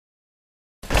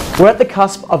We're at the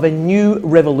cusp of a new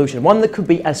revolution, one that could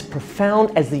be as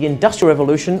profound as the Industrial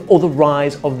Revolution or the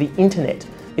rise of the Internet.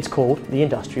 It's called the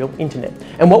Industrial Internet.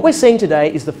 And what we're seeing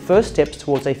today is the first steps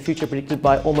towards a future predicted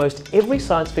by almost every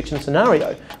science fiction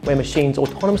scenario, where machines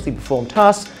autonomously perform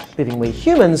tasks, leaving we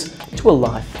humans to a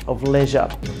life of leisure.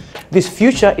 This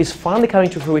future is finally coming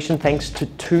to fruition thanks to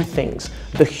two things: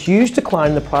 the huge decline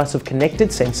in the price of connected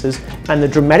sensors and the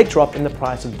dramatic drop in the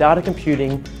price of data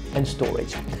computing and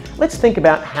storage. Let's think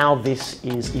about how this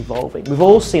is evolving. We've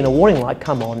all seen a warning light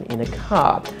come on in a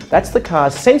car. That's the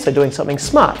car's sensor doing something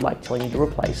smart, like telling you to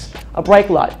replace a brake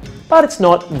light. But it's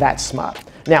not that smart.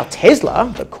 Now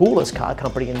Tesla, the coolest car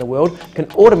company in the world, can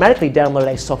automatically download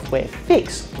a software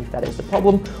fix, if that is the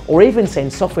problem, or even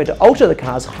send software to alter the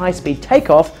car's high-speed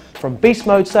takeoff from beast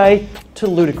mode, say, to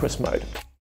ludicrous mode.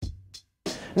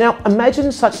 Now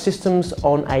imagine such systems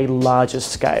on a larger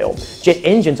scale. Jet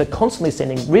engines are constantly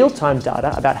sending real-time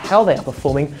data about how they are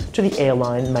performing to the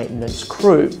airline maintenance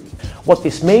crew. What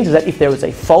this means is that if there is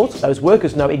a fault, those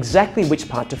workers know exactly which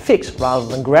part to fix, rather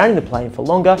than grounding the plane for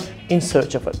longer in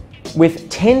search of it. With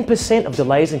 10% of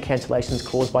delays and cancellations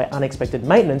caused by unexpected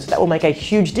maintenance, that will make a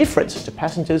huge difference to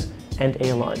passengers and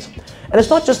airlines. And it's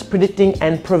not just predicting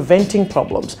and preventing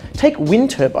problems. Take wind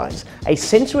turbines. A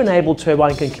sensor-enabled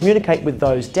turbine can communicate with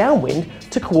those downwind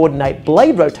to coordinate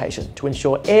blade rotation to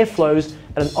ensure air flows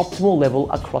at an optimal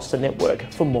level across the network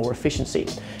for more efficiency.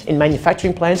 In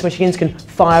manufacturing plants, machines can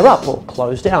fire up or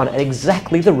close down at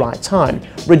exactly the right time,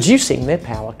 reducing their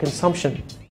power consumption.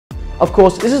 Of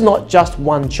course, this is not just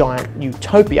one giant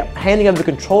utopia. Handing over the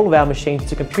control of our machines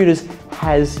to computers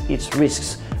has its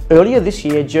risks. Earlier this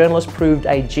year, journalists proved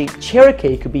a Jeep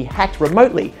Cherokee could be hacked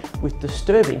remotely with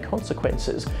disturbing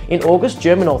consequences. In August,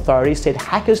 German authorities said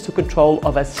hackers took control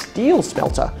of a steel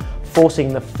smelter,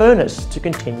 forcing the furnace to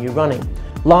continue running.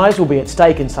 Lives will be at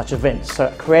stake in such events,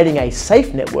 so creating a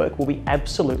safe network will be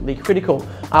absolutely critical.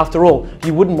 After all,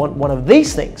 you wouldn't want one of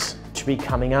these things to be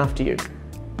coming after you.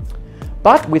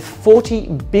 But with 40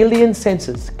 billion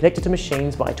sensors connected to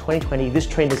machines by 2020, this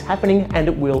trend is happening and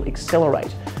it will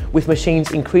accelerate. With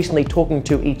machines increasingly talking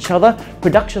to each other,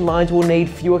 production lines will need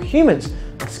fewer humans,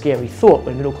 a scary thought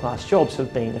when middle-class jobs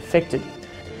have been affected.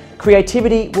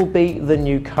 Creativity will be the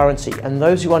new currency, and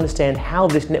those who understand how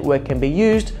this network can be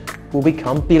used will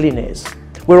become billionaires.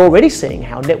 We're already seeing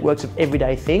how networks of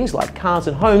everyday things like cars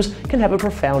and homes can have a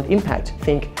profound impact.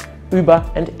 Think Uber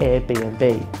and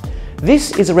Airbnb.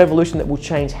 This is a revolution that will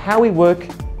change how we work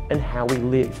and how we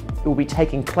live. It will be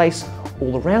taking place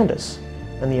all around us.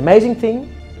 And the amazing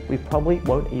thing, we probably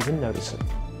won't even notice it.